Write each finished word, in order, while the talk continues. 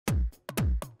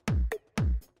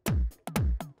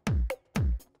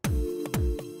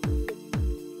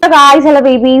guys, hello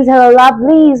babies, hello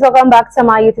lovelies, welcome back to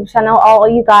my YouTube channel. How are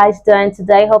you guys doing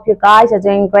today? Hope you guys are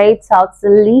doing great,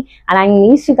 totally, and I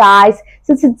miss you guys.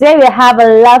 So today we have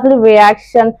a lovely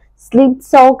reaction, Sleep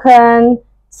Token,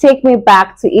 Take Me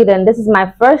Back to Eden. This is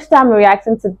my first time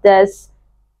reacting to this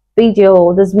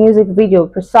video, this music video,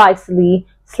 precisely,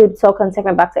 Sleep Token, Take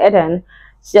Me Back to Eden.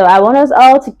 So I want us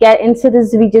all to get into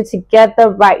this video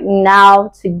together right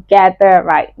now.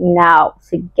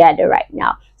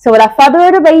 So without further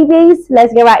ado, babies,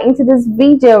 let's get right into this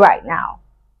video right now.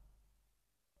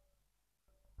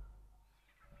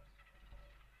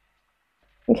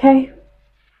 Okay.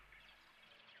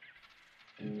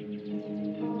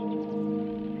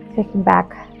 Taking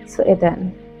back to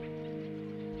Eden.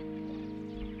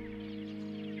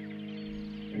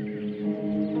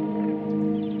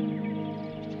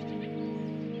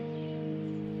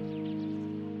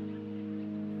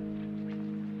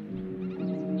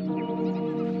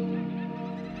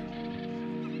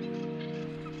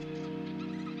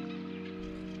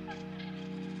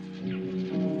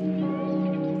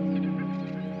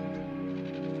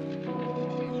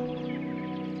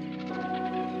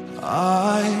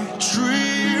 I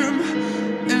dream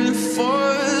in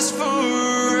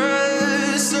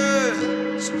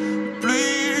phosphorescence,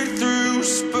 bleed through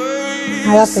space. I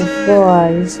love his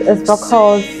voice. His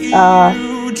vocals are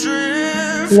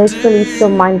literally so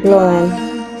mind-blowing.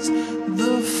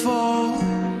 The fall,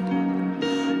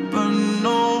 but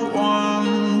no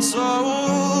one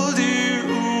told you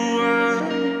where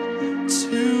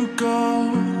to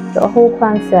go. The whole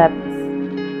concept,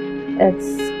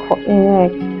 it's quite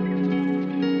unique.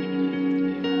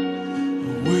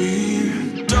 We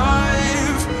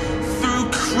dive through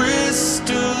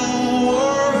crystal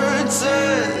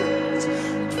waters,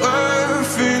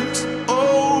 perfect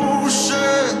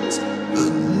oceans,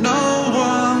 but no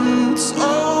one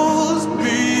told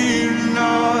me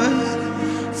not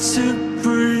to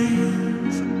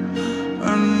breathe.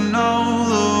 And now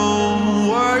the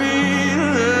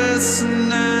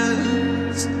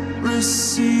weightlessness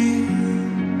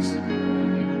recedes.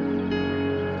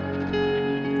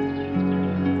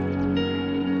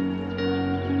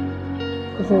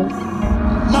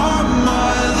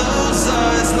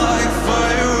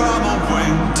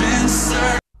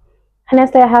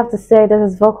 Honestly, I have to say that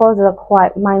his vocals are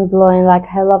quite mind-blowing. Like,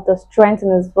 I love the strength in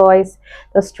his voice,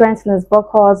 the strength in his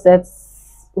vocals.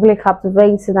 It's really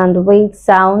captivating, and the way it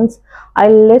sounds. I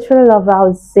literally love how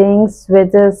he sings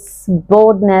with this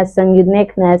boldness and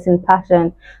uniqueness and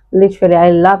passion. Literally,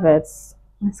 I love it.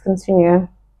 Let's continue.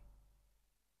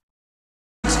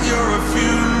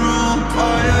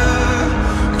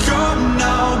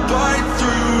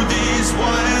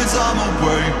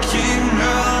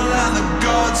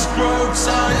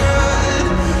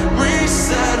 Tired,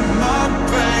 reset my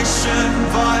patient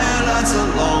violence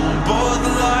along both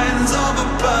lines of a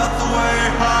pathway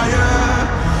higher.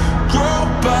 Grow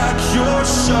back your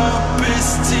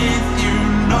sharpest teeth, you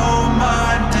know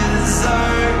my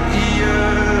desire.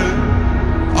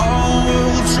 I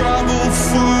will travel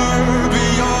far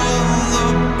beyond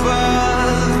the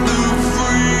path of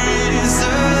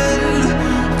reason.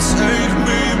 Take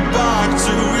me back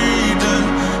to Eden,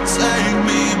 take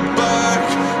me back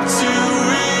to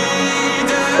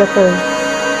Eden.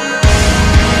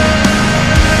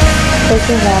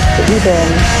 Taking back to Eden.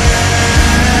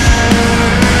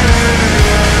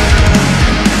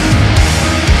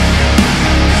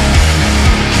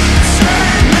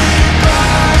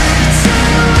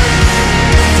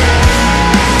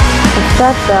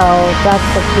 That though, that's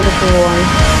a beautiful one.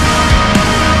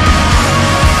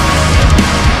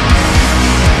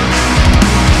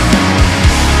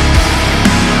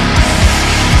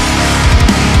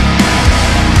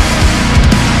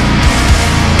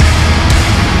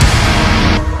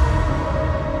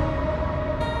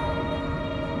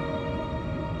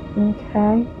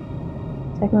 Okay,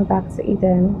 take me back to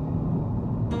Eden.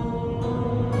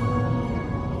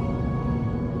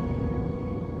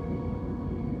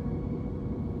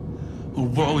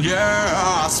 Well,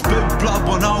 yeah, I spit blood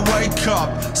when I wake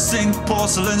up, sink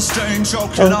porcelain stain,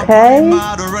 choking up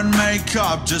matter and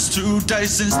makeup. Just 2 days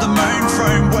since the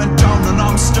mainframe went down and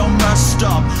I'm still messed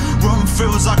up. Room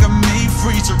feels like a meat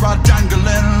freezer, I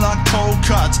dangling like cold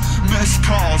cuts. Missed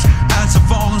calls, answer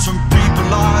phones from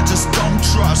people I just don't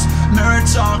trust. Mirror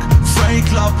talk, fake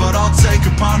love, but I'll take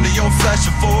a pound of your flesh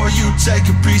before you take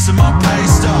a piece of my pay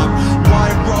stub.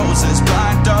 White roses,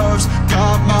 black doves,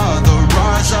 godmother,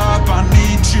 rise up. I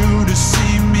need you to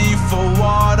see me for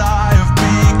what I have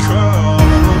become.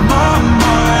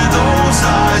 My, those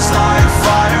eyes like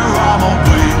fire. I'm a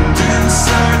winged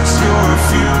insect, you're a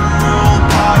funeral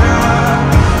pyre.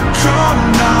 Come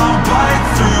now, bite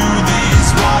through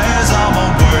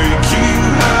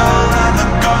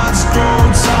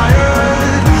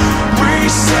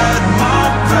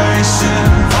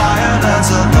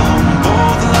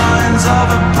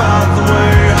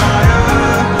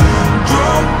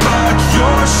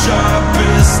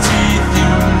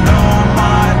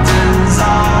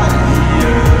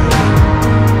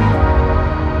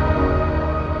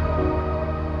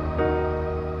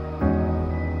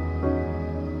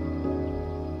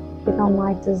on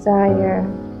my desire.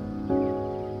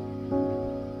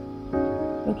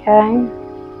 Okay.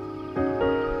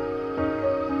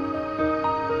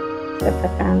 If I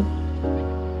can.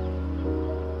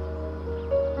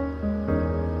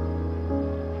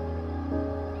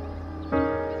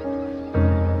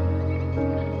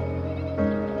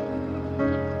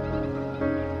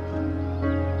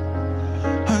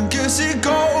 I guess it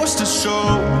goes to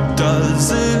show,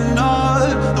 does it not?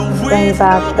 Bring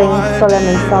back things solemn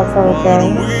and salsa, okay?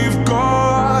 We've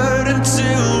got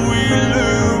until we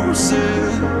lose it.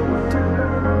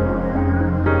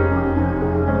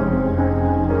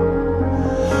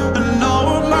 And no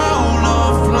amount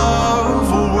of love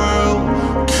will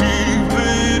keep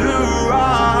it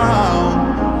around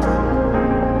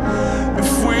if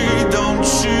we don't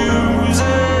choose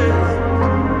it.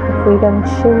 If we don't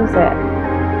choose it.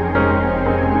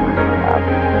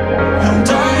 And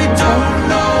I don't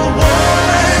know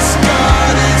what's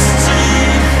got its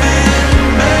teeth in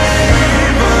me,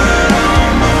 but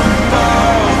I'm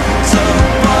about to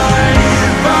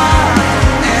bite back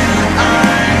in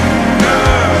anger.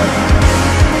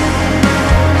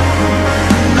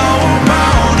 No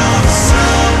amount of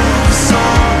self-fury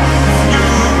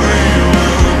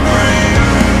will bring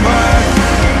back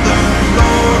the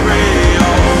glory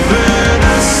of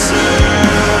innocence.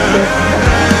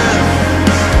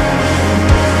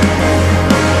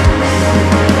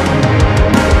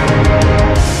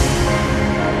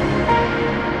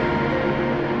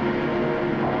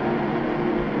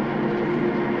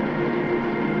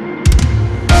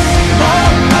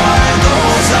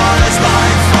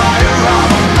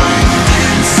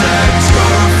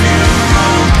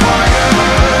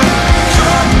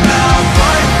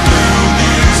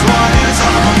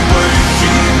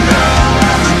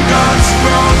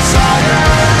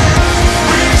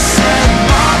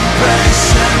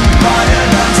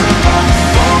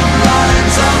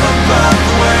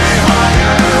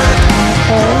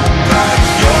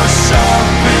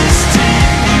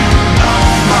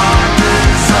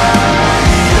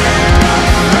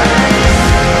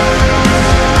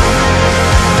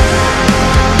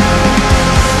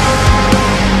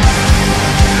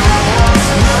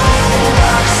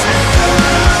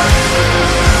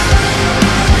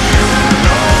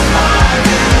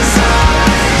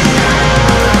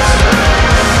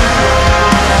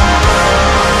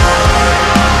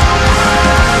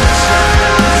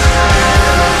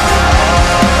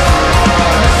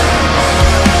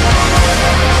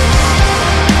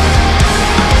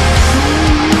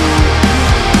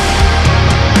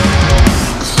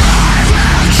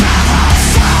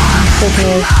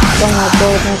 Goodness, oh my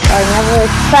goodness, I never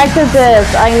expected this.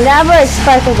 I never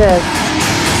expected this.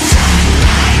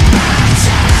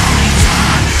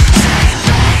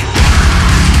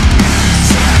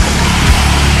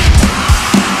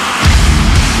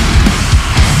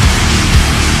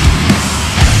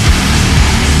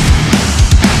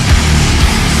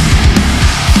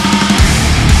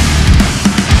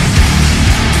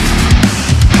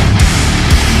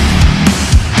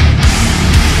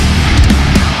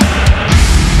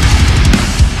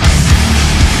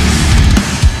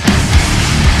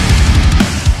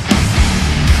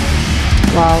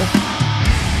 Wow.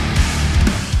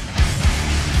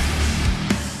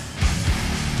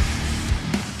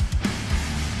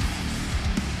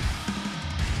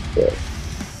 Yes.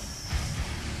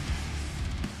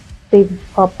 Deep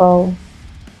purple.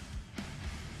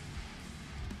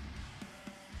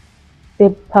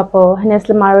 Deep purple.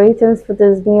 Honestly, my ratings for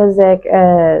this music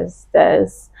is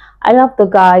this. I love the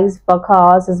guy's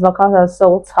vocals. His vocals are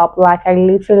so top. Like, I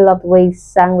literally love the way he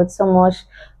sang with so much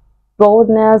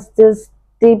boldness. This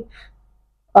deep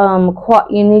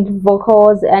quite unique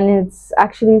vocals, and it's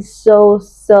actually so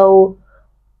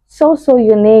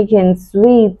unique and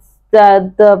sweet.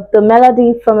 The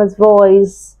melody from his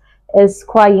voice is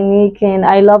quite unique, and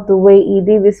I love the way he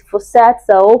did this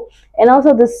falsetto, and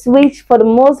also the switch. For the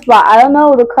most part, I don't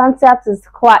know, the concept is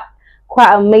quite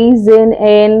amazing,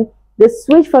 and the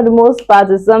switch for the most part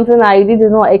is something I really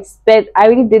did not expect. I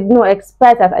really did not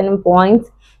expect at any point,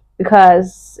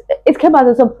 because it came as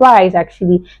a surprise.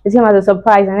 Actually, it came as a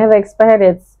surprise. I never expected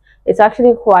it. It's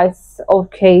actually quite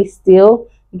okay still,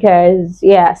 because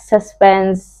yeah,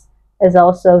 suspense is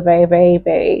also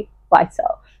very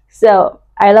vital. So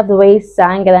I love the way he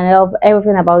sang, and I love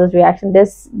everything about this reaction.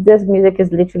 This music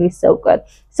is literally so good.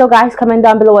 So guys, comment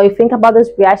down below what you think about this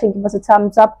reaction. Give us a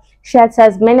thumbs up, share it to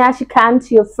as many as you can,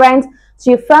 to your friends, to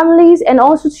your families, and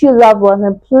also to your loved ones.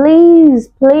 And please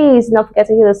don't forget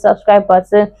to hit the subscribe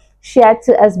button. Share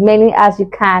to as many as you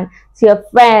can, to your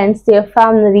friends, to your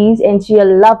families, and to your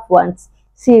loved ones.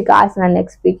 See you guys in the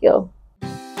next video.